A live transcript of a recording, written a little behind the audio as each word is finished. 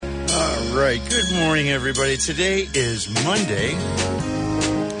right. Good morning, everybody. Today is Monday,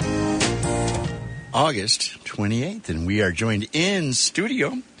 August 28th, and we are joined in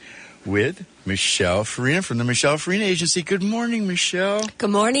studio with Michelle Farina from the Michelle Farina Agency. Good morning, Michelle. Good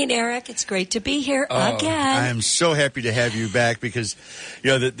morning, Eric. It's great to be here again. I am so happy to have you back because,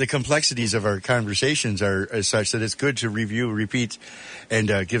 you know, the complexities of our conversations are such that it's good to review, repeat,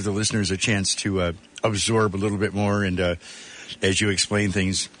 and give the listeners a chance to absorb a little bit more and as you explain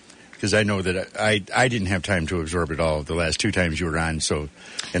things. Because I know that I didn't have time to absorb it all the last two times you were on,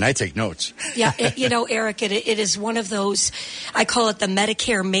 and I take notes. Yeah, Eric, it is one of those, I call it the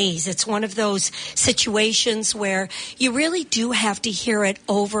Medicare maze. It's one of those situations where you really do have to hear it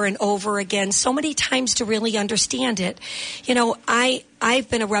over and over again so many times to really understand it. You know, I've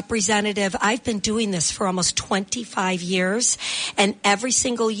been a representative. I've been doing this for almost 25 years, and every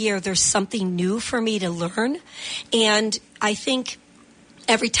single year there's something new for me to learn, and I think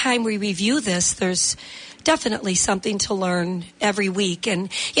every time we review this, there's definitely something to learn every week.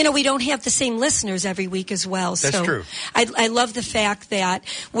 And, you know, we don't have the same listeners every week as well. That's true. I love the fact that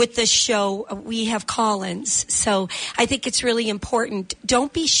with this show, we have call-ins. So I think it's really important.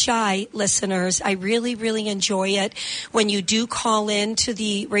 Don't be shy, listeners. I really, really enjoy it when you do call in to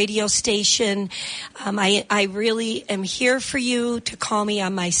the radio station. I really am here for you to call me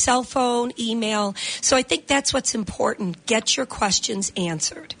on my cell phone, email. So I think that's what's important. Get your questions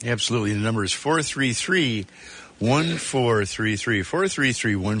answered. Absolutely. The number is 433-1433,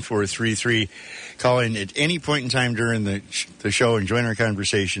 433-1433. Call in at any point in time during the show and join our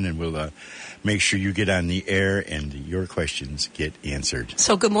conversation, and we'll make sure you get on the air and your questions get answered.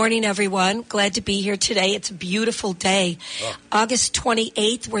 So good morning, everyone. Glad to be here today. It's a beautiful day. Oh. August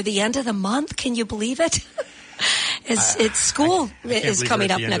 28th. We're the end of the month. Can you believe it? It's school is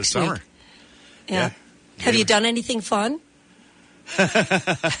coming up next week. Yeah. Have you done anything fun?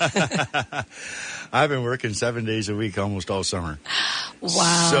 I've been working 7 days a week almost all summer.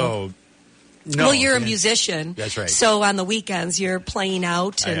 Wow. So, no. Well, you're a musician. That's right. So on the weekends, you're playing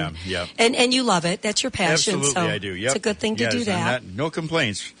out. And, I am, yeah. And you love it. That's your passion. Absolutely, so I do. Yep. It's a good thing to do that. No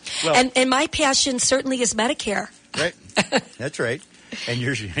complaints. Well, and my passion certainly is Medicare. Right. That's right. And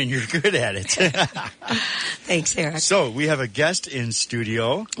you're good at it. Thanks, Eric. So we have a guest in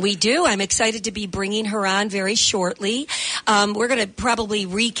studio. We do. I'm excited to be bringing her on very shortly. We're going to probably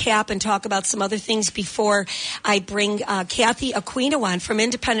recap and talk about some other things before I bring Kathy Aquino on from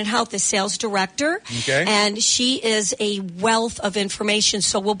Independent Health, the sales director. Okay. And she is a wealth of information.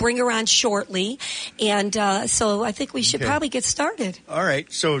 So we'll bring her on shortly. And so I think we should probably get started. All right.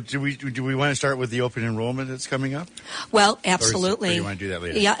 So do we want to start with the open enrollment that's coming up? Well, absolutely. Or do you want to do that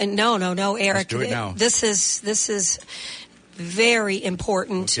later? Yeah, no, Eric. Let's do it now. This is very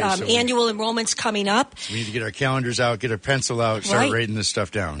important. Okay, annual enrollment's coming up. So we need to get our calendars out, get a pencil out, start writing this stuff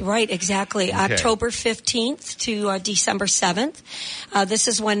down. Right, exactly. Okay. October 15th to December 7th. This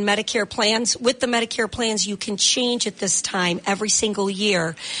is when Medicare plans, with the Medicare plans, you can change at this time every single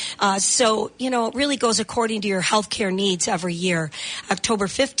year. So, you know, it really goes according to your healthcare needs every year. October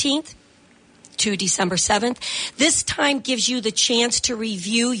 15th. To December 7th. This time gives you the chance to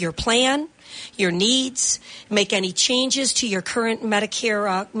review your plan, your needs, make any changes to your current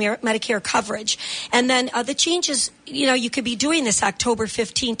Medicare coverage. And then the changes, you know, you could be doing this October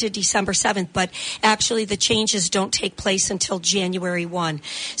 15th to December 7th, but actually the changes don't take place until January 1.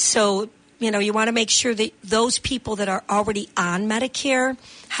 So, you know, you want to make sure that those people that are already on Medicare,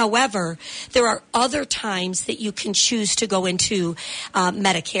 however, there are other times that you can choose to go into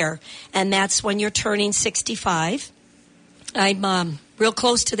Medicare, and that's when you're turning 65. I'm real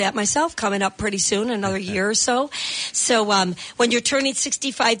close to that myself, coming up pretty soon, another year or so. So when you're turning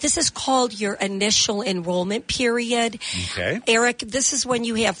 65, this is called your initial enrollment period. Okay. Eric, this is when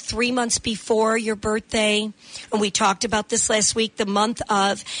you have 3 months before your birthday, and we talked about this last week, the month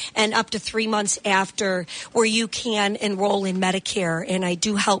of, and up to 3 months after, where you can enroll in Medicare, and I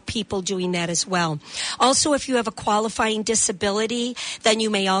do help people doing that as well. Also, if you have a qualifying disability, then you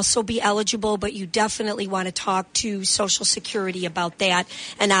may also be eligible, but you definitely want to talk to Social Security about that.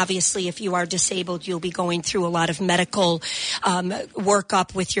 And obviously, if you are disabled, you'll be going through a lot of medical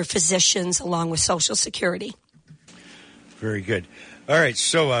workup with your physicians along with Social Security. Very good. All right,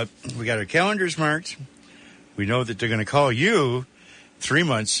 so we got our calendars marked. We know that they're going to call you 3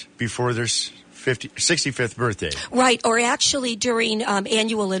 months before their 65th birthday. Right, or actually during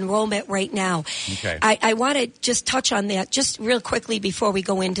annual enrollment right now. Okay. I want to just touch on that just real quickly before we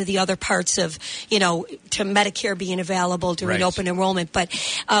go into the other parts of, you know, to Medicare being available during open enrollment. But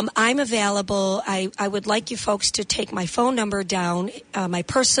I'm available. I would like you folks to take my phone number down. My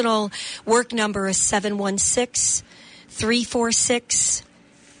personal work number is 716-346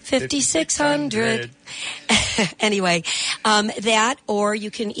 5600. Anyway, that, or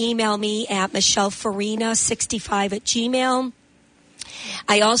you can email me at michellefarina65@gmail.com.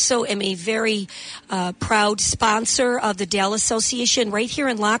 I also am a very proud sponsor of the Dell Association right here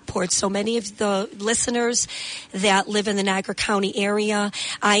in Lockport. So many of the listeners that live in the Niagara County area,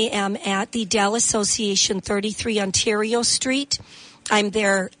 I am at the Dell Association, 33 Ontario Street. I'm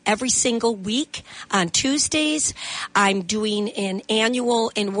there every single week on Tuesdays. I'm doing an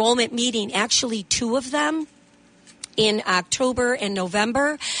annual enrollment meeting, actually 2 of them, in October and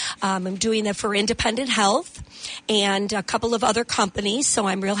November. I'm doing that for Independent Health and a couple of other companies, so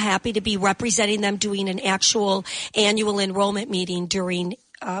I'm real happy to be representing them, doing an actual annual enrollment meeting during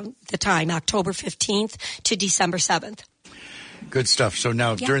the time, October 15th to December 7th. Good stuff. So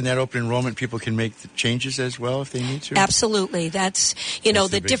now during that open enrollment, people can make the changes as well if they need to? Absolutely. That's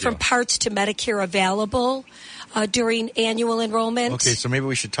the different parts to Medicare available during annual enrollment. Okay, so maybe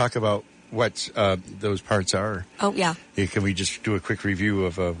we should talk about what those parts are. Oh, yeah. Can we just do a quick review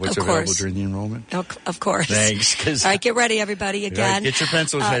of what's available during the enrollment? Of course. Thanks. All right, get ready, everybody, again. Right, get your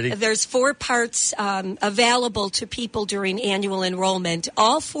pencils ready. There's 4 parts available to people during annual enrollment.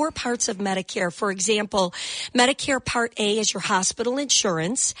 All 4 parts of Medicare. For example, Medicare Part A is your hospital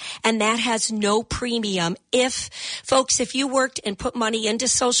insurance, and that has no premium. If you worked and put money into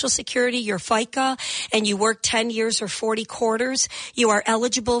Social Security, your FICA, and you worked 10 years or 40 quarters, you are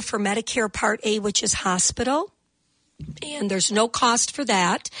eligible for Medicare Part A, which is hospital. And there's no cost for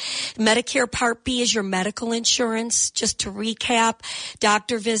that. Medicare Part B is your medical insurance. Just to recap,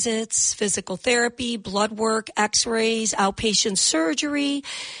 doctor visits, physical therapy, blood work, x-rays, outpatient surgery,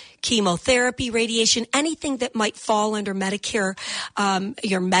 chemotherapy, radiation, anything that might fall under Medicare,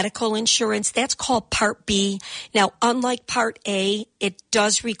 your medical insurance, that's called Part B. Now, unlike Part A, it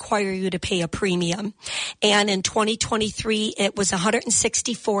does require you to pay a premium. And in 2023, it was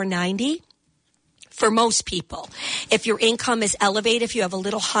 $164.90. For most people. If your income is elevated, if you have a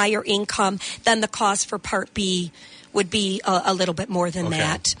little higher income, then the cost for Part B would be a little bit more than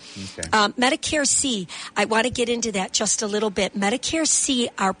that. Okay. Medicare C, I want to get into that just a little bit. Medicare C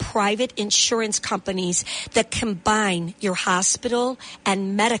are private insurance companies that combine your hospital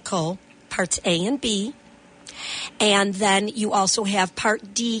and medical, Parts A and B. And then you also have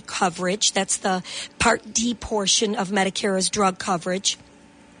Part D coverage. That's the Part D portion of Medicare is drug coverage.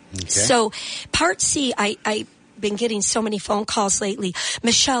 Okay. So Part C, I've been getting so many phone calls lately.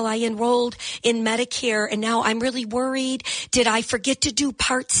 Michelle, I enrolled in Medicare and now I'm really worried. Did I forget to do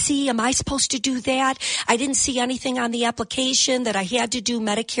Part C? Am I supposed to do that? I didn't see anything on the application that I had to do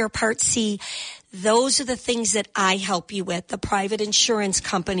Medicare Part C. Those are the things that I help you with. The private insurance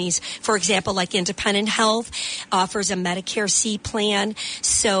companies, for example, like Independent Health offers a Medicare C plan.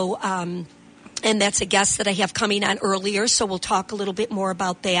 So, and that's a guest that I have coming on earlier, so we'll talk a little bit more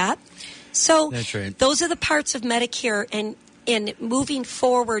about that. So that's right. Those are the parts of Medicare, and in moving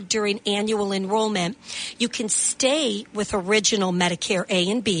forward during annual enrollment, you can stay with original Medicare A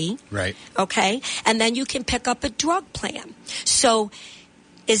and B. Right. Okay? And then you can pick up a drug plan. So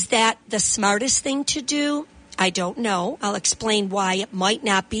is that the smartest thing to do? I don't know. I'll explain why it might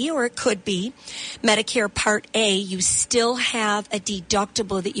not be or it could be. Medicare Part A, you still have a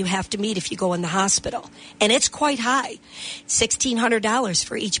deductible that you have to meet if you go in the hospital. And it's quite high, $1,600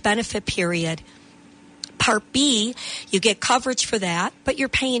 for each benefit period. Part B, you get coverage for that, but you're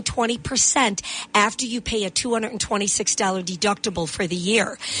paying 20% after you pay a $226 deductible for the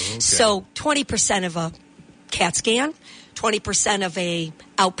year. Okay. So 20% of a CAT scan, 20% of a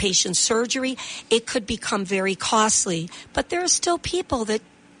outpatient surgery, it could become very costly. But there are still people that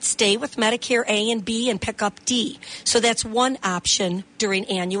stay with Medicare A and B and pick up D. So that's one option during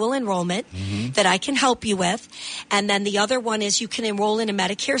annual enrollment that I can help you with. And then the other one is you can enroll in a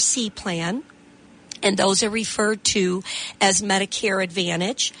Medicare C plan. And those are referred to as Medicare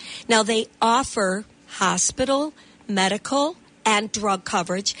Advantage. Now, they offer hospital, medical, and drug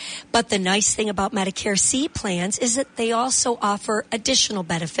coverage. But the nice thing about Medicare C plans is that they also offer additional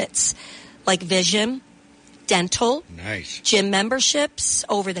benefits like vision, dental, gym memberships,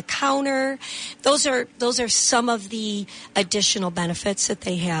 over the counter. Those are some of the additional benefits that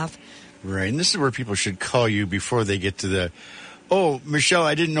they have. Right. And this is where people should call you before they get to the, oh, Michelle,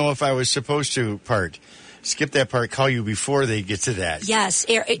 I didn't know if I was supposed to part. Skip that part, call you before they get to that. Yes,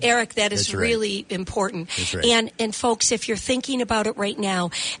 Eric, that is really important. That's right. And folks, if you're thinking about it right now,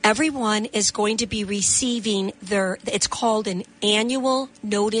 everyone is going to be receiving it's called an annual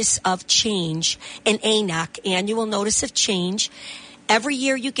notice of change, an ANOC, annual notice of change. Every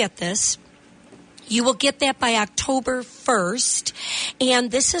year you get this. You will get that by October 1st,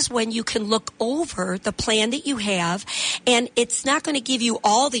 and this is when you can look over the plan that you have, and it's not going to give you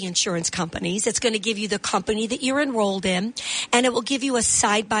all the insurance companies. It's going to give you the company that you're enrolled in, and it will give you a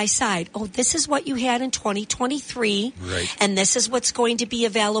side-by-side. Oh, this is what you had in 2023, right, and this is what's going to be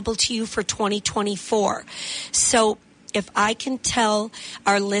available to you for 2024. So if I can tell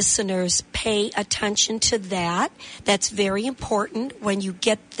our listeners, pay attention to that. That's very important. When you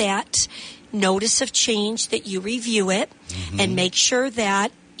get that notice of change, that you review it and make sure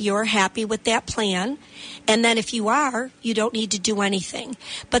that you're happy with that plan. And then if you are, you don't need to do anything.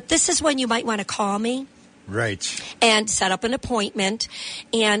 But this is when you might want to call me. Right. And set up an appointment.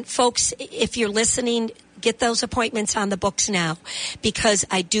 And folks, if you're listening, get those appointments on the books now, because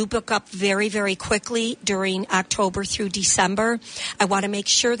I do book up very, very quickly during October through December. I want to make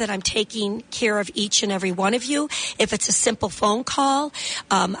sure that I'm taking care of each and every one of you. If it's a simple phone call,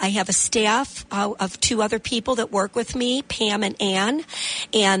 I have a staff of 2 other people that work with me, Pam and Ann,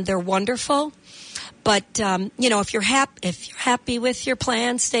 and they're wonderful. But, if you're happy with your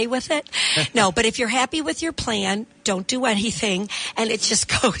plan, stay with it. No, but if you're happy with your plan, don't do anything, and it just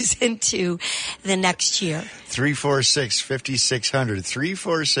goes into the next year. 346-5600.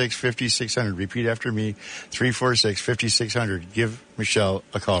 346-5600. Repeat after me. 346-5600. Give Michelle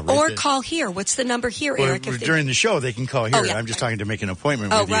a call. Right, or then. Call here. What's the number here, Eric? During the show, they can call here. I'm just talking to make an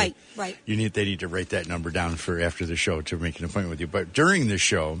appointment with you. Right. They need to write that number down for after the show to make an appointment with you. But during the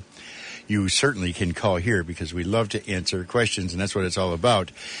show, you certainly can call here, because we love to answer questions, and that's what it's all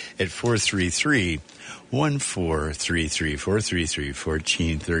about, at 433-1433,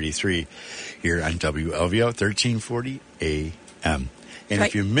 433-1433, here on WLVL 1340 AM. And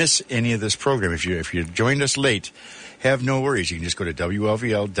if you miss any of this program, if you joined us late, have no worries. You can just go to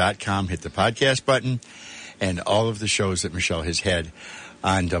WLVL.com, hit the podcast button, and all of the shows that Michelle has had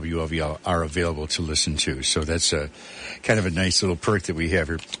on WLVL are available to listen to. So that's a kind of a nice little perk that we have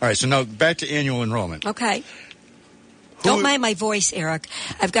here. All right, so now back to annual enrollment. Okay. Don't mind my voice, Eric.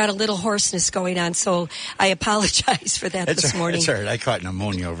 I've got a little hoarseness going on, so I apologize for that this morning. That's all right. I caught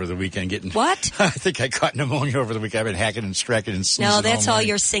pneumonia over the weekend. What? I think I caught pneumonia over the weekend. I've been hacking and stracking and sneezing. No, that's all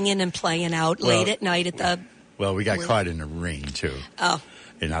you're singing and playing out late at night at the... Well, we got caught in the rain, too. Oh.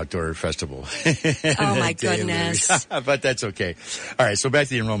 An outdoor festival. Oh, my goodness. But that's okay. All right, so back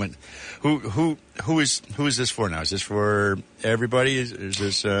to the enrollment. Who is this for now? Is this for everybody? Is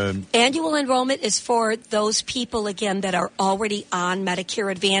this... Annual enrollment is for those people, again, that are already on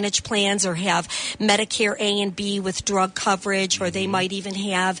Medicare Advantage plans or have Medicare A and B with drug coverage, or they might even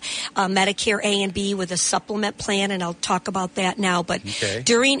have Medicare A and B with a supplement plan, and I'll talk about that now. But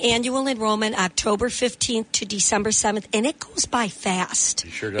during annual enrollment, October 15th to December 7th, and it goes by fast.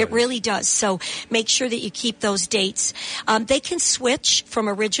 It sure does. It really does. So make sure that you keep those dates. They can switch from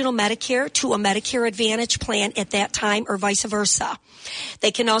original Medicare to a Medicare Advantage plan at that time, or vice versa.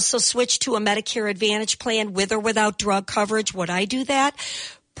 They can also switch to a Medicare Advantage plan with or without drug coverage. Would I do that?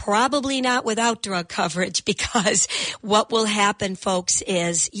 Probably not without drug coverage, because what will happen, folks,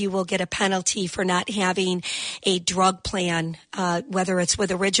 is you will get a penalty for not having a drug plan, whether it's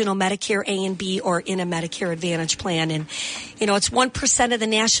with original Medicare A and B or in a Medicare Advantage plan. And, it's 1% of the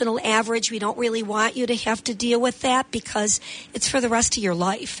national average. We don't really want you to have to deal with that, because it's for the rest of your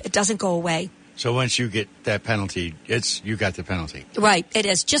life. It doesn't go away. So once you get that penalty, you got the penalty. Right. It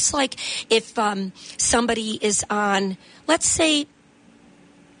is. Just like if somebody is on, let's say,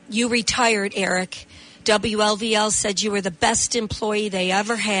 you retired, Eric. WLVL said you were the best employee they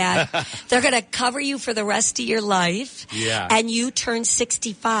ever had. They're going to cover you for the rest of your life. Yeah. And you turn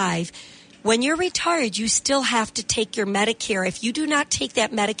 65. When you're retired, you still have to take your Medicare. If you do not take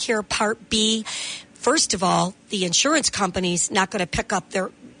that Medicare Part B, first of all, the insurance company's not going to pick up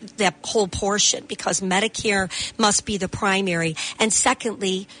that whole portion, because Medicare must be the primary. And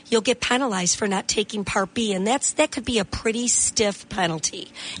secondly, you'll get penalized for not taking Part B, and that could be a pretty stiff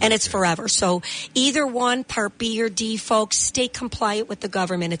penalty, and it's forever. So either one, Part B or D, folks, stay compliant with the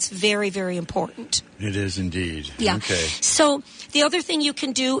government. It's very, very important. It is indeed. Yeah. Okay. So the other thing you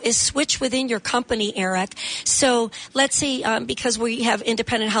can do is switch within your company, Eric. So let's say, because we have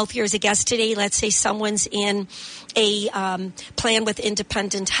Independent Health here as a guest today, let's say someone's in a plan with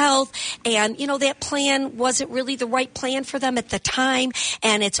Independent Health, and that plan wasn't really the right plan for them at the time,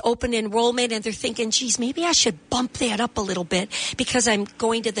 and it's open enrollment, and they're thinking, geez, maybe I should bump that up a little bit because I'm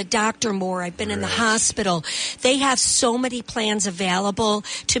going to the doctor more, I've been in the hospital. They have so many plans available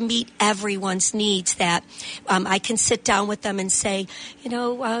to meet everyone's needs that I can sit down with them and say,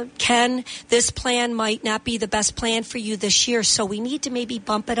 Ken, this plan might not be the best plan for you this year, so we need to maybe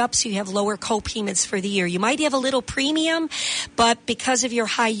bump it up so you have lower co-payments for the year. You might have a little premium, but because of your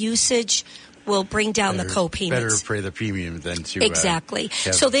high usage, will bring down the co-payments. Better pay the premium than to exactly.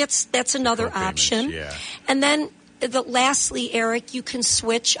 So that's another option. Yeah. And then lastly, Eric, you can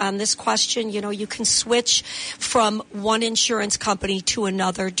switch on this question. You can switch from one insurance company to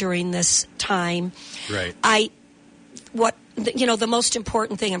another during this time. Right. The most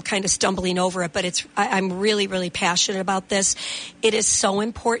important thing, I'm kind of stumbling over it, but I'm really, really passionate about this. It is so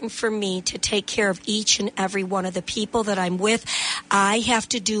important for me to take care of each and every one of the people that I'm with. I have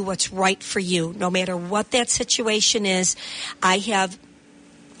to do what's right for you, no matter what that situation is. I have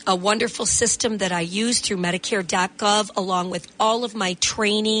a wonderful system that I use through Medicare.gov, along with all of my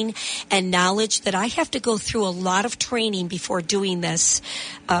training and knowledge that I have to go through a lot of training before doing this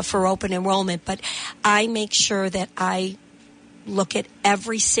for open enrollment. But I make sure that I look at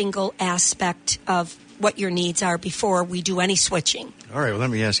every single aspect of what your needs are before we do any switching. All right, well,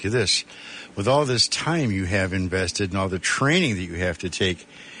 let me ask you this. With all this time you have invested and all the training that you have to take,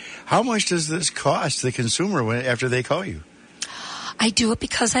 how much does this cost the consumer after they call you? I do it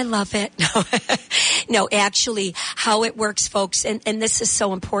because I love it. No, actually, how it works, folks, and this is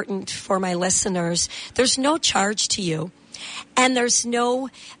so important for my listeners, there's no charge to you. And there's no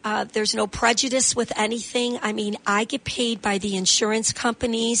prejudice with anything. I mean, I get paid by the insurance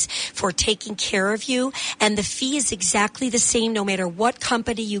companies for taking care of you, and the fee is exactly the same no matter what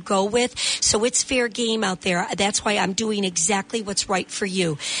company you go with. So it's fair game out there. That's why I'm doing exactly what's right for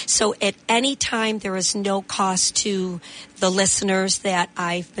you. So at any time, there is no cost to the listeners that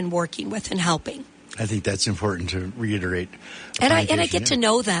I've been working with and helping. I think that's important to reiterate. And I get to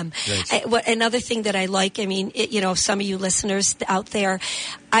know them. Another thing that I like, some of you listeners out there,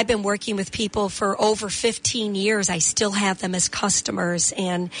 I've been working with people for over 15 years. I still have them as customers,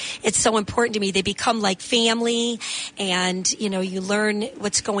 and it's so important to me. They become like family, and, you learn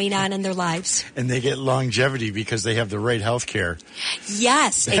what's going on in their lives. And they get longevity because they have the right health care.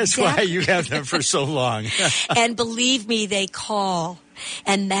 Yes, That's exactly. why you have them for so long. And believe me, they call.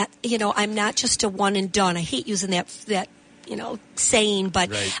 And that, I'm not just a one and done. I hate using that saying, but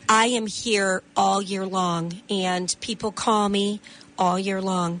right. I am here all year long, and people call me all year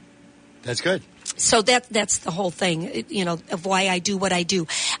long. That's good. So that's the whole thing, of why I do what I do.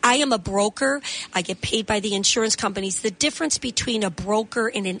 I am a broker. I get paid by the insurance companies. The difference between a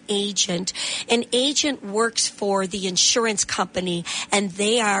broker and an agent works for the insurance company, and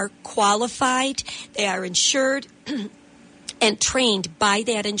they are qualified, they are insured, and trained by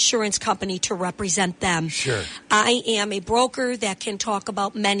that insurance company to represent them. Sure. I am a broker that can talk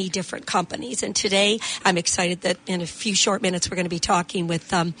about many different companies. And today, I'm excited that in a few short minutes, we're going to be talking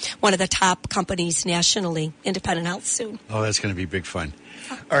with one of the top companies nationally, Independent Health, soon. Oh, that's going to be big fun.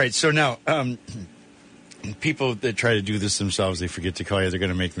 All right, so now, people that try to do this themselves, they forget to call you. They're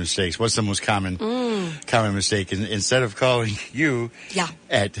going to make mistakes. What's the most common mistake? Instead of calling you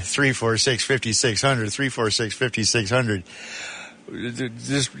at 346-5600,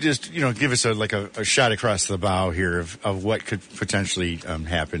 346-5600, just give us a shot across the bow here of what could potentially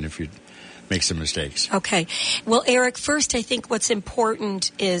happen if you make some mistakes. Okay. Well, Eric, first, I think what's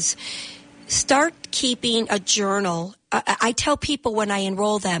important is start keeping a journal. I tell people when I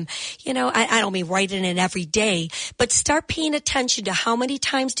enroll them, I don't mean write in it every day, but start paying attention to how many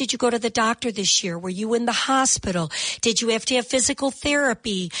times did you go to the doctor this year? Were you in the hospital? Did you have to have physical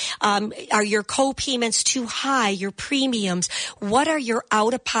therapy? Are your co-payments too high? Your premiums? What are your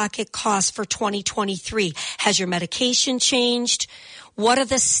out-of-pocket costs for 2023? Has your medication changed? What are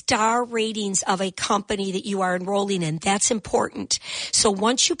the star ratings of a company that you are enrolling in? That's important. So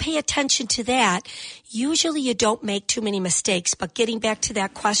once you pay attention to that, usually you don't make too many mistakes. But getting back to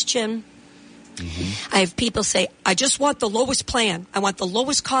that question, I have people say, I just want the lowest plan. I want the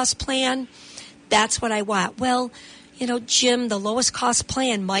lowest cost plan. That's what I want. Well, Jim, the lowest cost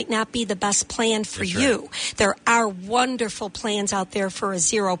plan might not be the best plan for you. Right. There are wonderful plans out there for a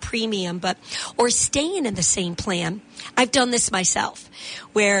zero premium, or staying in the same plan. I've done this myself,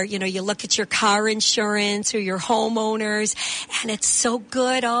 where, you look at your car insurance or your homeowners, and it's so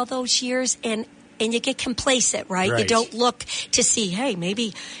good all those years, and you get complacent, right? You don't look to see, hey,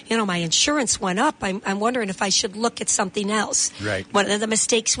 maybe, my insurance went up. I'm wondering if I should look at something else. Right. One of the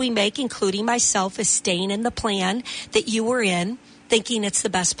mistakes we make, including myself, is staying in the plan that you were in, thinking it's the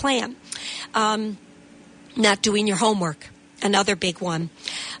best plan. Not doing your homework. Another big one.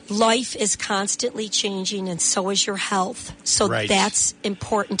 Life is constantly changing, and so is your health. So that's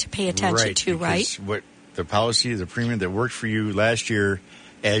important to pay attention to, right? What the policy, the premium that worked for you last year,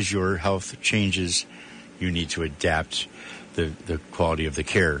 as your health changes, you need to adapt the quality of the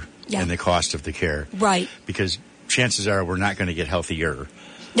care and the cost of the care. Right. Because chances are we're not going to get healthier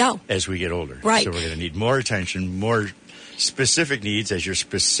as we get older. Right. So we're going to need more attention, more specific needs as your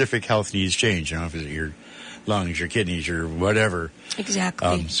specific health needs change. You know, if it's your lungs, your kidneys, your whatever.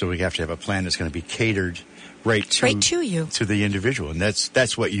 Exactly. So we have to have a plan that's going to be catered right to you, to the individual, and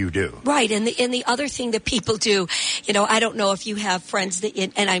that's what you do. Right, and the other thing that people do, you know, I don't know if you have friends that,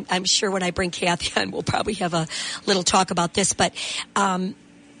 and I'm sure when I bring Kathy on, we'll probably have a little talk about this, but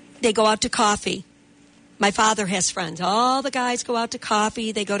they go out to coffee. My father has friends. All the guys go out to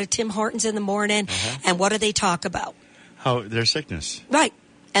coffee. They go to Tim Hortons in the morning, and what do they talk about? How their sickness, right,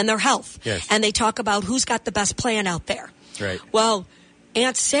 and their health. Yes, and they talk about who's got the best plan out there. Right. Well,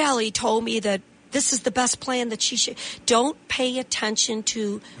 Aunt Sally told me that this is the best plan that she should. Don't pay attention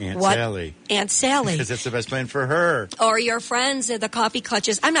to Aunt Sally, because that's the best plan for her. Or your friends at the coffee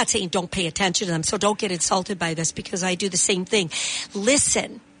clutches. I'm not saying don't pay attention to them, so don't get insulted by this because I do the same thing.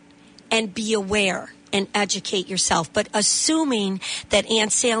 Listen and be aware and educate yourself. But assuming that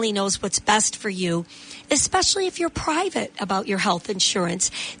Aunt Sally knows what's best for you, especially if you're private about your health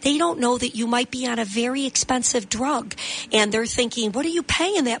insurance, they don't know that you might be on a very expensive drug. And they're thinking, what are you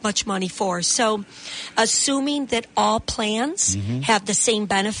paying that much money for? So assuming that all plans have the same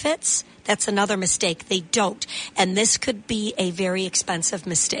benefits, that's another mistake. They don't. And this could be a very expensive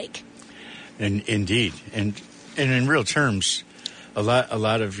mistake. And indeed. And in real terms, a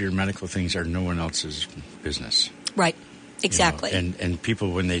lot of your medical things are no one else's business. Right. Exactly. You know, and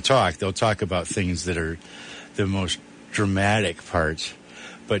people, when they talk, they'll talk about things that are the most dramatic part,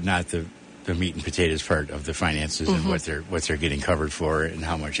 but not the meat and potatoes part of the finances and what they're getting covered for and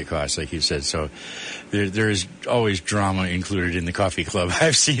how much it costs, like you said. So there is always drama included in the coffee club.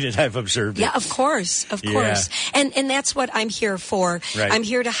 I've seen it. I've observed it. Yeah, of course. And that's what I'm here for. Right. I'm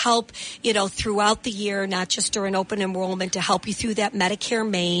here to help, you know, throughout the year, not just during open enrollment, to help you through that Medicare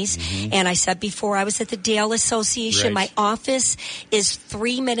maze. And I said before, I was at the Dale Association. Right. My office is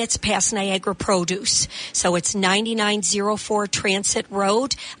 3 minutes past Niagara Produce. So it's 9904 Transit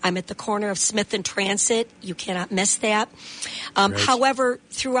Road. I'm at the corner of Smith and Transit. You cannot miss that. Right. However,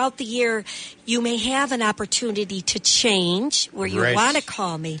 throughout the year, you may have an opportunity to change where you want to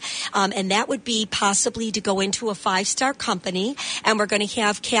call me. And that would be possibly to go into a 5-star company. And we're going to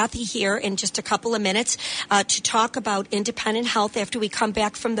have Kathy here in just a couple of minutes to talk about independent health after we come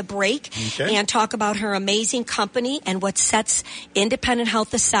back from the break and talk about her amazing company and what sets independent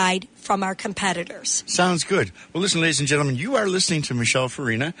health aside from our competitors. Sounds good. Well, listen, ladies and gentlemen, you are listening to Michelle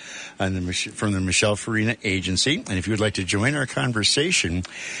Farina from the Michelle Farina Agency. And if you would like to join our conversation,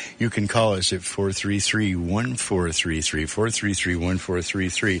 you can call us at 433-1433,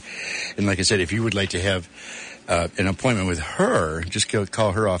 433-1433. And like I said, if you would like to have an appointment with her, just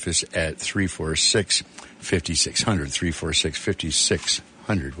call her office at 346-5600,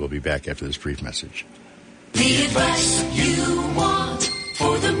 346-5600. We'll be back after this brief message. The advice you want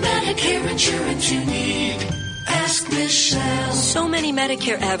for the Medicare insurance you need. Ask Michelle. So many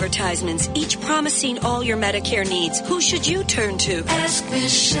Medicare advertisements, each promising all your Medicare needs. Who should you turn to? Ask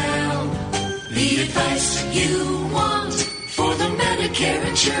Michelle. The advice you want for the Medicare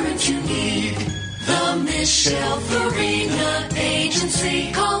insurance you need. The Michelle Farina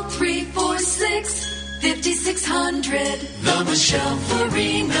Agency. Call 346-5600. The Michelle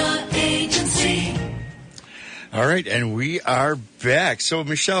Farina Agency. All right, and we are back. So,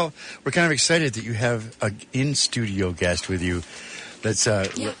 Michelle, we're kind of excited that you have an in-studio guest with you. Let's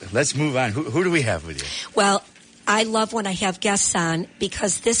move on. Who do we have with you? Well, I love when I have guests on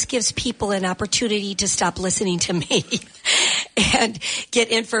because this gives people an opportunity to stop listening to me and get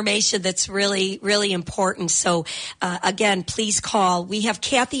information that's really, really important. So, again, please call. We have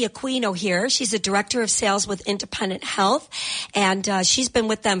Kathy Aquino here. She's a director of sales with Independent Health, and she's been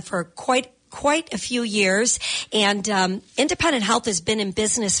with them for quite a few years, and Independent Health has been in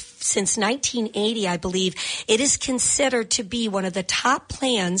business since 1980, I believe. It is considered to be one of the top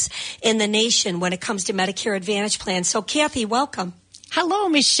plans in the nation when it comes to Medicare Advantage plans. So, Kathy, welcome. Hello,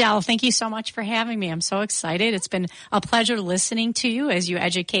 Michelle. Thank you so much for having me. I'm so excited. It's been a pleasure listening to you as you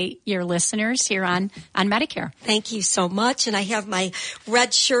educate your listeners here on Medicare. Thank you so much. And I have my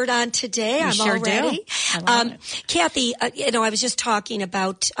red shirt on today. I'm sure all ready. I love it. Kathy, I was just talking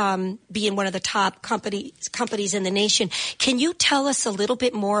about being one of the top companies in the nation. Can you tell us a little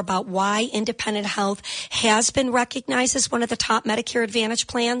bit more about why Independent Health has been recognized as one of the top Medicare Advantage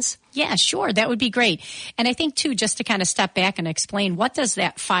plans? Yeah, sure. That would be great. And I think, too, just to kind of step back and explain, what does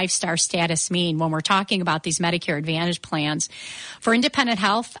that 5-star status mean when we're talking about these Medicare Advantage plans? For Independent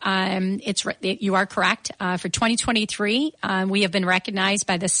Health, you are correct. For 2023, we have been recognized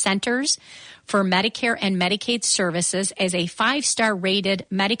by the Centers for Medicare and Medicaid services as a 5-star rated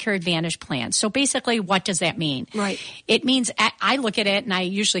Medicare Advantage plan. So basically, what does that mean? Right. It means, I look at it and I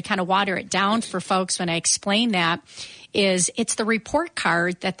usually kind of water it down for folks when I explain that, it's the report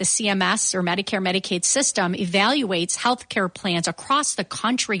card that the CMS or Medicare Medicaid system evaluates healthcare plans across the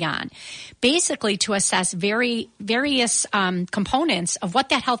country on, basically to assess various components of what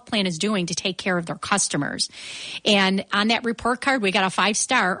that health plan is doing to take care of their customers. And on that report card, we got a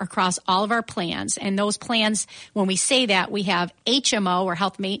 5-star across all of our plans. And those plans, when we say that, we have HMO or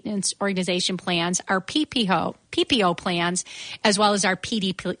Health Maintenance Organization plans, our PPO plans, as well as our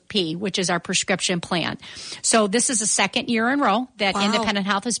PDP, which is our prescription plan. So this is the second year in a row that Independent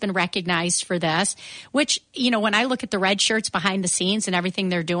Health has been recognized for this, which, when I look at the red shirts behind the scenes and everything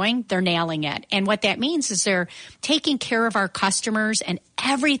they're doing, they're nailing it. And what that means is they're taking care of our customers and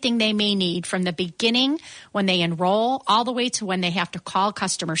everything they may need from the beginning when they enroll all the way to when they have to call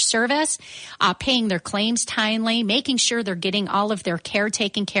customer service, paying their claims timely, making sure they're getting all of their care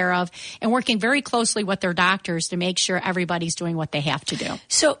taken care of, and working very closely with their doctors to make sure everybody's doing what they have to do.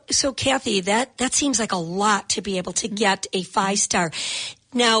 So Kathy, that seems like a lot to be able to get a 5-star.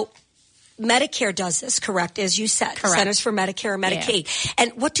 Now, Medicare does this, correct? As you said, correct. Centers for Medicare and Medicaid. Yeah.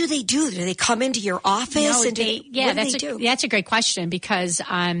 And what do they do? Do they come into your office? What do they do? That's a great question, because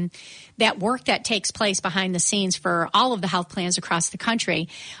that work that takes place behind the scenes for all of the health plans across the country,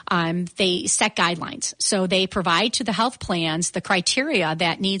 they set guidelines. So they provide to the health plans the criteria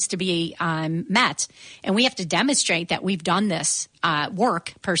that needs to be met. And we have to demonstrate that we've done this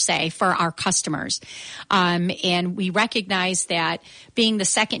work, per se, for our customers. And we recognize that being the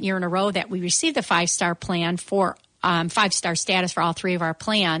second year in a row that we received the 5-star plan for 5-star status for all 3 of our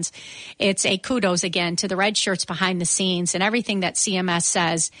plans, it's a kudos again to the red shirts behind the scenes and everything that CMS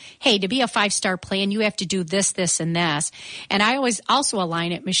says, hey, to be a 5-star plan, you have to do this, this, and this. And I always also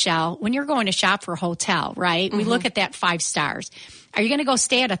align it, Michelle, when you're going to shop for a hotel, right? Mm-hmm. We look at that 5 stars. Are you going to go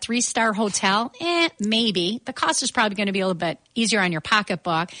stay at a 3-star hotel? Maybe. The cost is probably going to be a little bit easier on your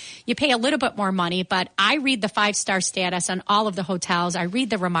pocketbook. You pay a little bit more money, but I read the 5-star status on all of the hotels. I read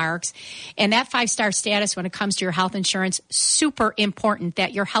the remarks. And that 5-star status, when it comes to your health insurance, super important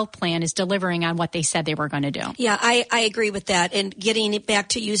that your health plan is delivering on what they said they were going to do. Yeah, I agree with that. And getting it back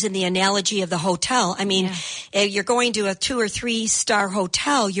to using the analogy of the hotel, I mean, you're going to a 2 or 3-star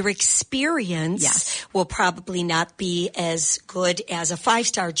hotel, your experience will probably not be as good as a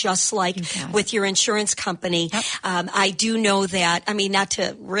 5-star, just like with your insurance company. Yep. I do know that, I mean, not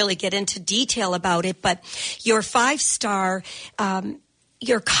to really get into detail about it, but your 5-star,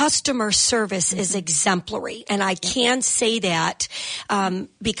 your customer service is exemplary. And I can say that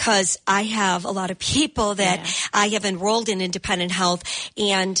because I have a lot of people that I have enrolled in Independent Health.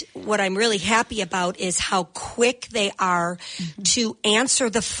 And what I'm really happy about is how quick they are to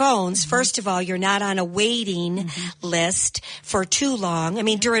answer the phones. First of all, you're not on a waiting list for too long. I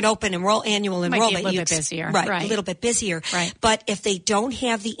mean, during open annual enrollment, might be a little bit busier. Right, a little bit busier. Right. But if they don't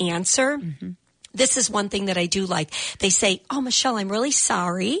have the answer, this is one thing that I do like. They say, oh, Michelle, I'm really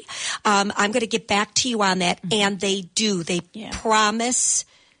sorry. I'm going to get back to you on that. And they do. They promise.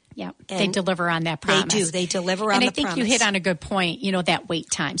 Yeah, they deliver on that promise. They do. They deliver on the promise. And I think you hit on a good point, that wait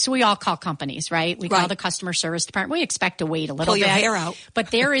time. So we all call companies, right? We call the customer service department. We expect to wait a little bit. Pull your hair out.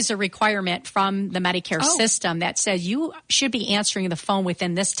 But there is a requirement from the Medicare system that says you should be answering the phone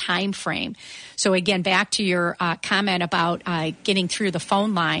within this time frame. So again, back to your comment about getting through the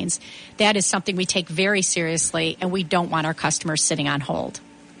phone lines, that is something we take very seriously, and we don't want our customers sitting on hold.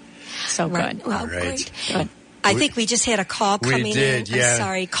 So good. Well, great. Good. I think we just had a call coming in. We did, yeah. I'm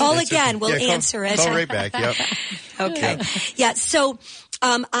sorry. Call again. We'll answer it. Call right back, yep. Okay. Yeah, so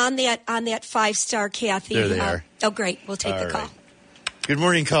on that 5-star, Kathy. There they are. Oh, great. We'll take the call. Right. Good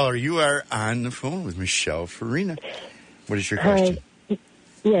morning, caller. You are on the phone with Michelle Farina. What is your question?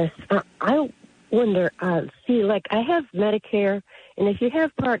 Yes. I wonder, I have Medicare, and if you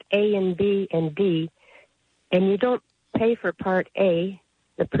have Part A and B and D, and you don't pay for Part A,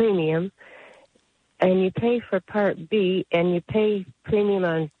 the premium, and you pay for Part B, and you pay premium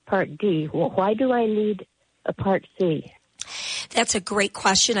on Part D, well, why do I need a Part C? That's a great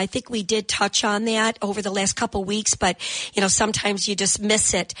question. I think we did touch on that over the last couple of weeks, but, sometimes you just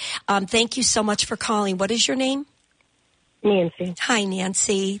miss it. Thank you so much for calling. What is your name? Nancy. Hi,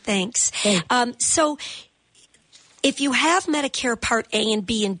 Nancy. Thanks. So if you have Medicare Part A and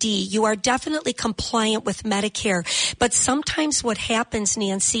B and D, you are definitely compliant with Medicare. But sometimes what happens,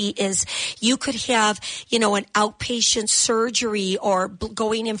 Nancy, is you could have, an outpatient surgery or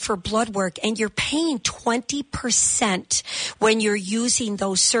going in for blood work, and you're paying 20% when you're using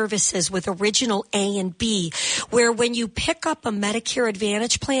those services with original A and B, where when you pick up a Medicare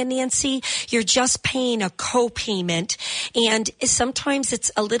Advantage plan, Nancy, you're just paying a co-payment, and sometimes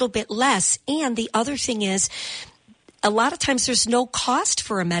it's a little bit less. And the other thing is, a lot of times there's no cost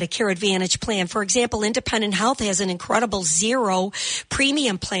for a Medicare Advantage plan. For example, Independent Health has an incredible zero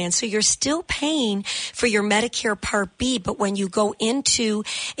premium plan. So you're still paying for your Medicare Part B. But when you go into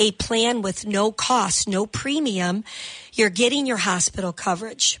a plan with no cost, no premium, you're getting your hospital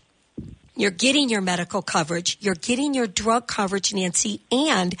coverage. You're getting your medical coverage. You're getting your drug coverage, Nancy,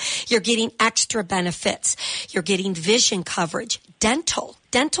 and you're getting extra benefits. You're getting vision coverage, dental.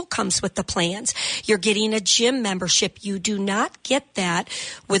 Dental comes with the plans. You're getting a gym membership. You do not get that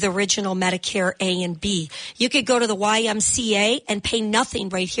with original Medicare A and B. You could go to the YMCA and pay nothing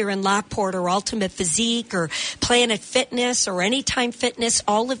right here in Lockport, or Ultimate Physique or Planet Fitness or Anytime Fitness.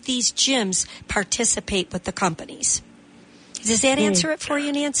 All of these gyms participate with the companies. Does that answer it for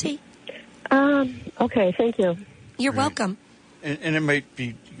you, Nancy? Okay, thank you. You're welcome. And it might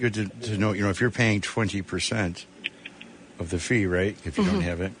be good to know, if you're paying 20% of the fee, right, if you don't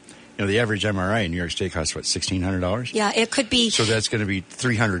have it. The average MRI in New York State costs, $1,600? Yeah, it could be. So that's going to be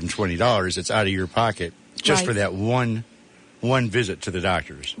 $320. It's out of your pocket just for that one visit to the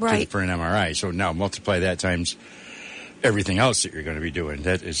doctors for an MRI. So now multiply that times everything else that you're going to be doing.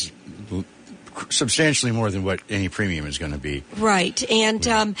 That is substantially more than what any premium is going to be. Right.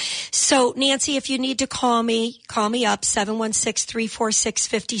 And so, Nancy, if you need to call me up,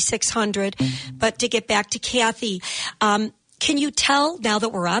 716-346-5600. But to get back to Kathy, can you tell, now that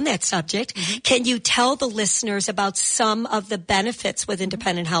we're on that subject, can you tell the listeners about some of the benefits with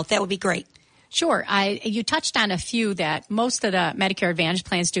Independent Health? That would be great. Sure. You touched on a few that most of the Medicare Advantage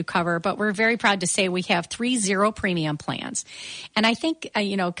plans do cover, but we're very proud to say we have 3 zero premium plans. And I think,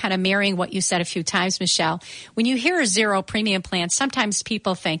 kind of marrying what you said a few times, Michelle, when you hear a zero premium plan, sometimes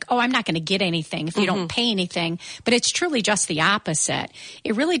people think, I'm not going to get anything if you don't pay anything. But it's truly just the opposite.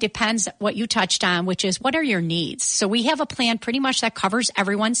 It really depends what you touched on, which is what are your needs? So we have a plan pretty much that covers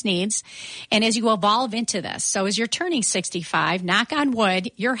everyone's needs. And as you evolve into this, so as you're turning 65, knock on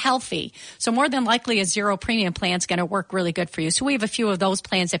wood, you're healthy. So more than likely a zero premium plan is going to work really good for you. So we have a few of those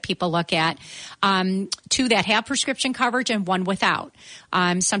plans that people look at, 2 that have prescription coverage and 1 without.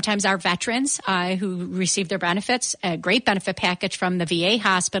 Sometimes our veterans who receive their benefits, a great benefit package from the VA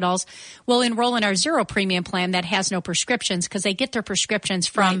hospitals, will enroll in our zero premium plan that has no prescriptions because they get their prescriptions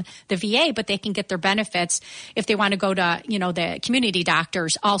from the VA, but they can get their benefits if they want to go to, the community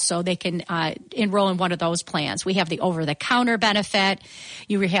doctors also. They can enroll in one of those plans. We have the over-the-counter benefit.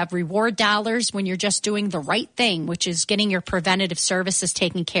 You have reward dollars when you're just doing the right thing, which is getting your preventative services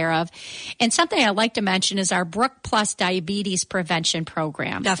taken care of. And something I'd like to mention is our Brook Plus Diabetes Prevention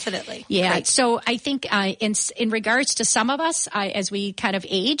Program. Definitely. Yeah. Great. So I think in regards to some of us, as we kind of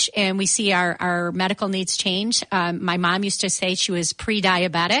age and we see our medical needs change, my mom used to say she was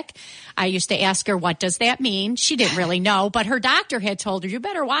pre-diabetic. I used to ask her, what does that mean? She didn't really know, but her doctor had told her, you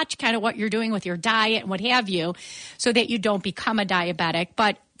better watch kind of what you're doing with your diet and what have you so that you don't become a diabetic.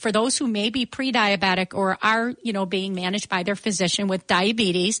 But for those who may be pre-diabetic or are, being managed by their physician with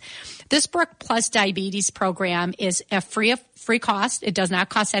diabetes, this Brook Plus Diabetes program is a free cost. It does not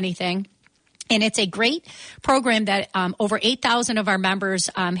cost anything. And it's a great program that over 8,000 of our members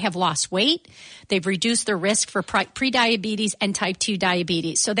have lost weight. They've reduced their risk for pre-diabetes and type 2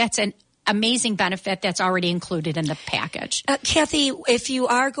 diabetes. So that's an amazing benefit that's already included in the package. Kathy, if you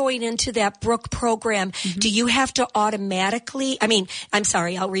are going into that Brook program, do you have to automatically, I'll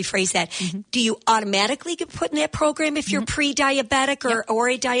rephrase that. Do you automatically get put in that program if you're pre-diabetic or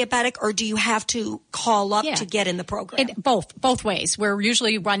a diabetic, or do you have to call up to get in the program? Both ways. We're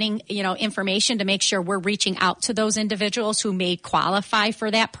usually running, information to make sure we're reaching out to those individuals who may qualify for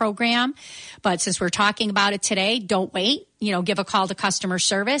that program. But since we're talking about it today, don't wait. Give a call to customer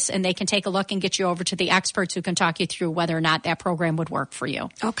service and they can take a look and get you over to the experts who can talk you through whether or not that program would work for you.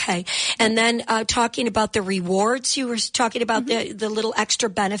 Okay. And then talking about the rewards, you were talking about the little extra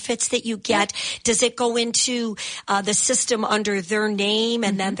benefits that you get. Does it go into the system under their name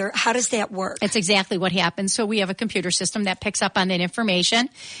and then how does that work? It's exactly what happens. So we have a computer system that picks up on that information.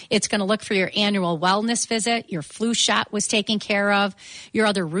 It's going to look for your annual wellness visit, your flu shot was taken care of, your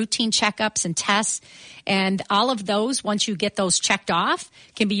other routine checkups and tests. And all of those, once you you get those checked off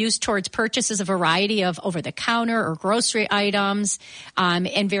can be used towards purchases of a variety of over-the-counter or grocery items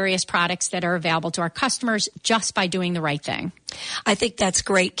and various products that are available to our customers just by doing the right thing. I think that's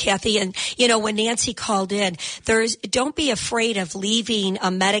great, Kathy. And, when Nancy called in, don't be afraid of leaving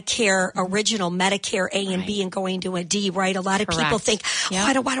a original Medicare A and B and going to a D, right? A lot of people think,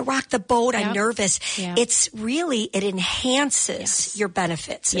 I don't want to rock the boat. I'm nervous. Yep. It's really, it enhances your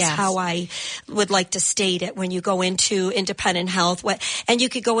benefits is how I would like to state it when you go into independent health. And you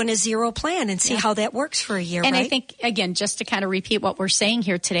could go in a zero plan and see how that works for a year, and right? I think, again, just to kind of repeat what we're saying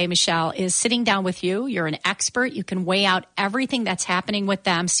here today, Michelle, is sitting down with you. You're an expert. You can weigh out everything that's happening with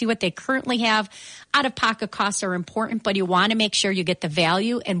them, see what they currently have. Out-of-pocket costs are important, but you want to make sure you get the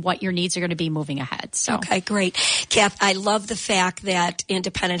value and what your needs are going to be moving ahead. So. Okay, great. Kath, I love the fact that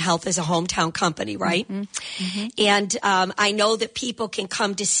Independent Health is a hometown company, right? And I know that people can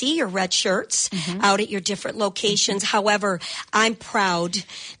come to see your red shirts out at your different locations. However, I'm proud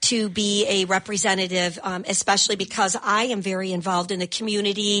to be a representative, especially because I am very involved in the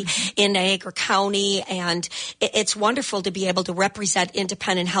community in Niagara County, and it's wonderful to be able to represent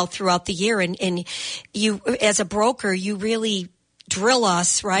Independent Health throughout the year. And you, as a broker, you really drill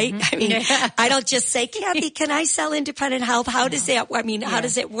us, right? I mean, I don't just say, Kathy, can I sell Independent Health? How does that, how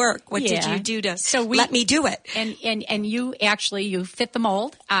does it work? What did you do to let me do it? And you actually, you fit the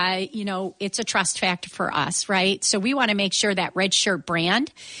mold. It's a trust factor for us, right? So we want to make sure that Red Shirt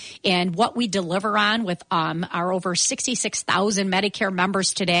brand and what we deliver on with our over 66,000 Medicare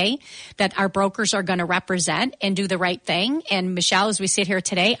members today, that our brokers are going to represent and do the right thing. And Michelle, as we sit here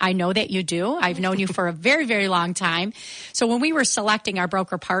today, I know that you do. I've known you for a very, very long time. So when we were selecting our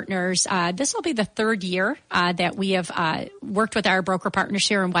broker partners, this will be the third year that we have worked with our broker partners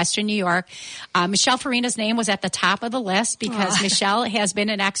here in Western New York. Michelle Farina's name was at the top of the list because Michelle has been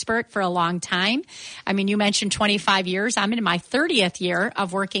an expert for a long time. I mean, you mentioned 25 years. I'm in my 30th year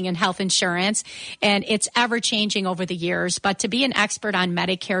of working in health insurance, and it's ever changing over the years. But to be an expert on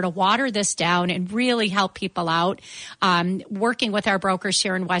Medicare, to water this down and really help people out, working with our brokers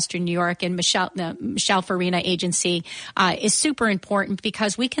here in Western New York and the Michelle Farina agency is super important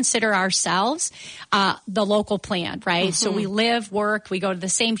because we consider ourselves the local plan, right? So we live, work, we go to the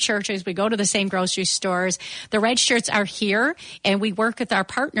same churches, we go to the same grocery stores. The red shirts are here, and we work with our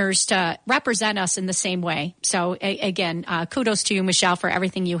partners to represent us in the same way. So again, kudos to you, Michelle, for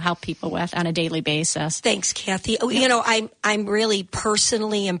everything you help people with on a daily basis. Thanks, Kathy. I'm really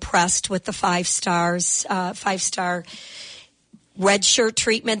personally impressed with the 5-star red shirt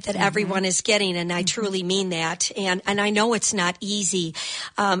treatment that everyone is getting, and I truly mean that. And I know it's not easy.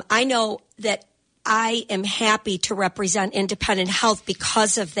 I know that I am happy to represent Independent Health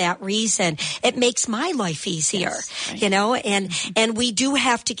because of that reason. It makes my life easier, and we do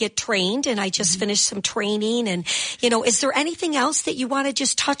have to get trained, and I just finished some training. And, is there anything else that you want to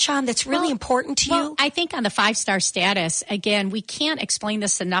just touch on that's really important to you? I think on the 5-star status, again, we can't explain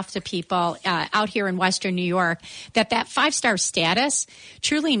this enough to people out here in Western New York, that 5-star status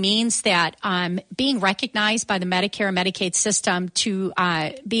truly means that being recognized by the Medicare and Medicaid system to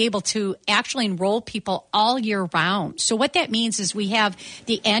be able to actually enroll people all year round. So what that means is we have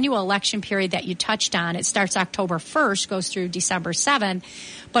the annual election period that you touched on. It starts October 1st, goes through December 7th.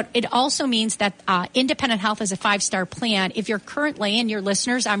 But it also means that Independent Health is a 5-star plan. If you're currently, and your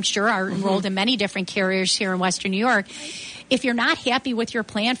listeners, I'm sure, are enrolled in many different carriers here in Western New York, if you're not happy with your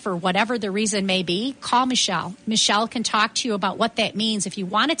plan for whatever the reason may be, call Michelle. Michelle can talk to you about what that means. If you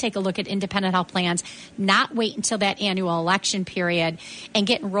want to take a look at independent health plans, not wait until that annual election period and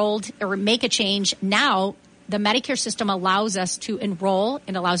get enrolled or make a change now. The Medicare system allows us to enroll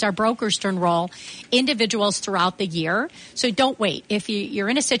and allows our brokers to enroll individuals throughout the year. So don't wait. If you're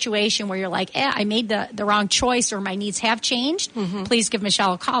in a situation where you're like, I made the wrong choice or my needs have changed, please give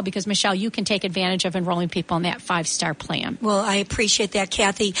Michelle a call because, Michelle, you can take advantage of enrolling people in that 5-star plan. Well, I appreciate that,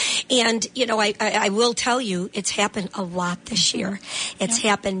 Kathy. And, I will tell you, it's happened a lot this year. It's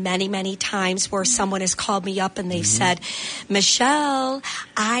happened many, many times where someone has called me up and they've said, Michelle,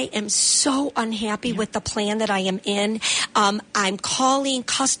 I am so unhappy with the plan that I am in. I'm calling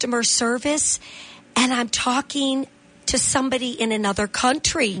customer service and I'm talking to somebody in another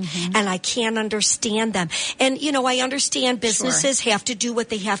country and I can't understand them. And, I understand businesses have to do what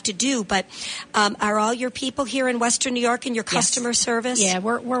they have to do, but are all your people here in Western New York in your customer service? Yeah,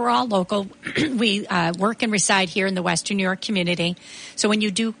 we're all local. We work and reside here in the Western New York community. So when you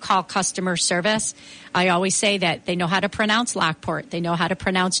do call customer service, I always say that they know how to pronounce Lockport. They know how to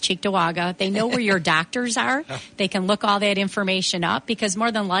pronounce Cheektowaga. They know where your doctors are. They can look all that information up because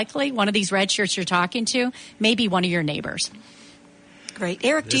more than likely one of these red shirts you're talking to may be one of your neighbors. Great.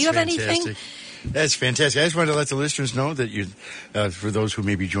 Eric, do you have anything? That's fantastic. I just wanted to let the listeners know that you, for those who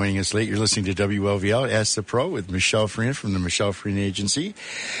may be joining us late, you're listening to WLVL Ask the Pro with Michelle Farina from the Michelle Farina Agency.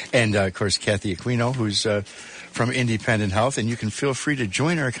 And, of course, Kathy Aquino, who's from Independent Health. And you can feel free to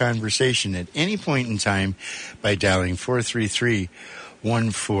join our conversation at any point in time by dialing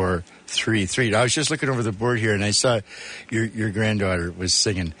 433-1433. I was just looking over the board here, and I saw your granddaughter was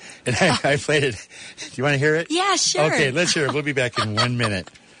singing. And I played it. Do you want to hear it? Yeah, sure. Okay, let's hear it. We'll be back in 1 minute.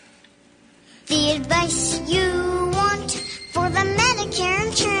 The advice you want for the Medicare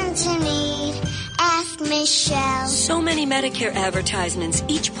insurance you need. Ask Michelle. So many Medicare advertisements,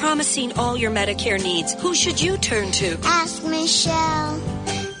 each promising all your Medicare needs. Who should you turn to? Ask Michelle.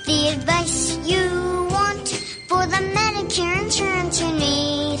 The advice you want for the Medicare insurance you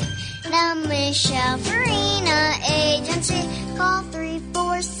need. The Michelle Farina Agency. Call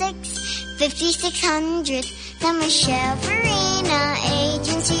 346-5600. The Michelle Farina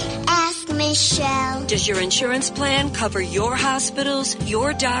Agency. Ask Michelle. Does your insurance plan cover your hospitals,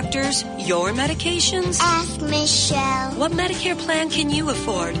 your doctors, your medications? Ask Michelle. What Medicare plan can you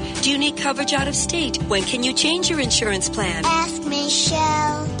afford? Do you need coverage out of state? When can you change your insurance plan? Ask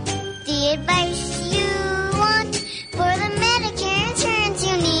Michelle. The advice you want for the Medicare insurance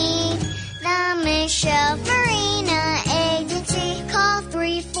you need. The Michelle Farina Agency. Call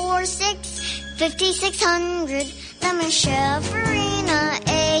 346-5600. The Michelle Farina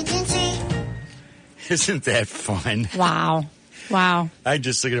Agency. Isn't that fun? Wow. I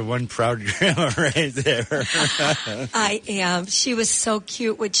just look at one proud grandma right there. I am. She was so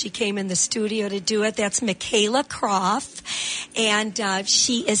cute when she came in the studio to do it. That's Michaela Croft. And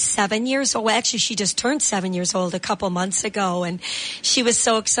she is 7 years old. Actually, she just turned 7 years old a couple months ago. And she was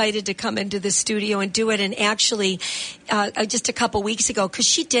so excited to come into the studio and do it. And actually, just a couple weeks ago, because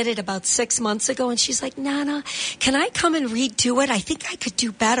she did it about 6 months ago, and she's like, Nana, can I come and redo it? I think I could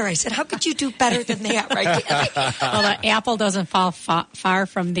do better. I said, how could you do better than that? Right? Well, the apple doesn't fall far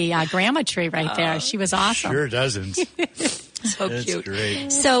from the grandma tree right there. She was awesome. Sure doesn't. So That's cute.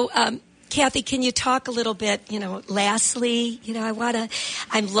 Great. So, Kathy, can you talk a little bit, lastly,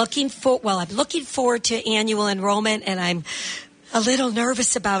 I'm looking forward to annual enrollment, and I'm a little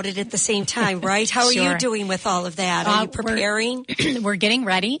nervous about it at the same time, right? How are you doing with all of that? Are you preparing? We're getting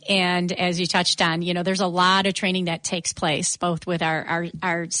ready. And as you touched on, there's a lot of training that takes place, both with our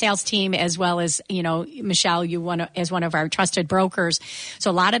sales team as well as, Michelle, as one of our trusted brokers.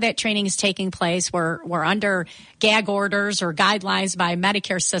 So a lot of that training is taking place. We're under gag orders or guidelines by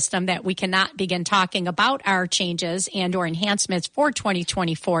Medicare system that we cannot begin talking about our changes and or enhancements for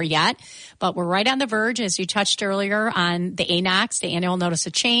 2024 yet. But we're right on the verge, as you touched earlier, on the ANOC, the annual notice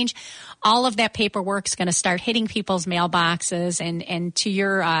of change. All of that paperwork is going to start hitting people's mailboxes. And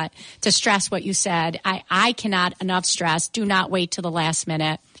to stress what you said, I cannot enough stress. Do not wait till the last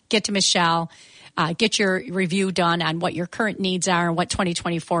minute. Get to Michelle. Get your review done on what your current needs are and what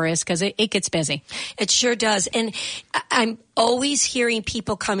 2024 is, because it gets busy. It sure does. And I'm always hearing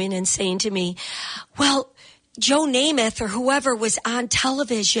people come in and saying to me, well, Joe Namath or whoever was on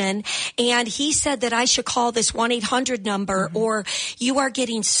television, and he said that I should call this 1-800 number, or you are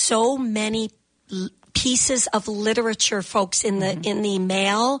getting so many pieces of literature, folks, in the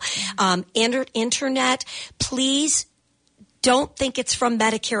mail, internet. Please don't think it's from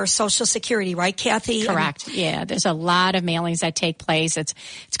Medicare or Social Security, right, Kathy? Correct. Yeah, there's a lot of mailings that take place. It's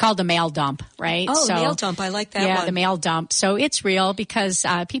called the mail dump, right? Oh, mail dump. I like that one. Yeah, the mail dump. So it's real because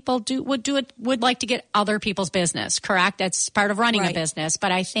people would like to get other people's business, correct? That's part of running a business.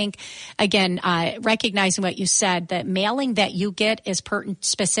 But I think, again, recognizing what you said, that mailing that you get is pertinent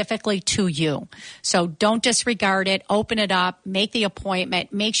specifically to you. So don't disregard it. Open it up. Make the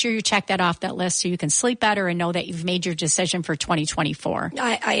appointment. Make sure you check that off that list so you can sleep better and know that you've made your decision for 2024.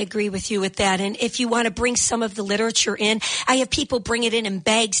 I agree with you with that. And if you want to bring some of the literature in, I have people bring it in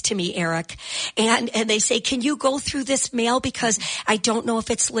bags to me, Eric. And they say, can you go through this mail? Because I don't know if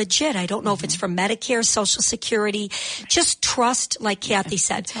it's legit. I don't know if it's from Medicare, Social Security. Just trust, like Kathy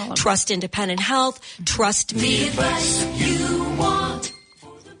said, trust Independent Health, trust me. The advice you want.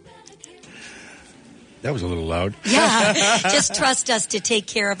 That was a little loud. Yeah, just trust us to take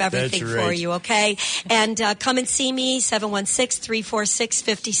care of everything That's right. for you, okay? And come and see me,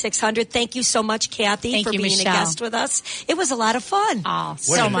 716-346-5600. Thank you so much, Kathy, for being Michelle. a guest with us. It was a lot of fun. Oh,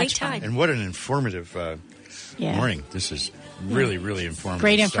 so much fun. And what an informative morning. This is really, really informative.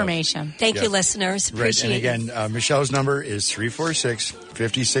 Great stuff. information. Thank you, listeners. Right. And Appreciate it. again, Michelle's number is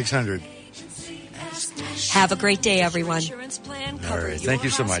 346-5600. Have a great day, everyone. All right. Thank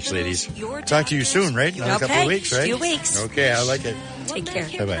you so much, ladies. Talk to you soon, right? Another couple of weeks, right? A few weeks. Okay, I like it. Take care.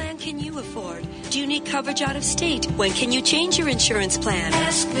 Bye-bye. What plan can you afford? Do you need coverage out of state? When can you change your insurance plan?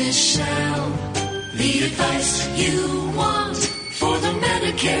 Ask Michelle the advice you want for the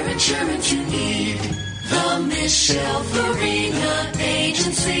Medicare insurance you need. The Michelle Farina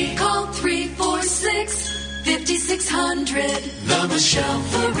Agency. Call 346-5600. The Michelle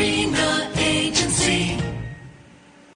Farina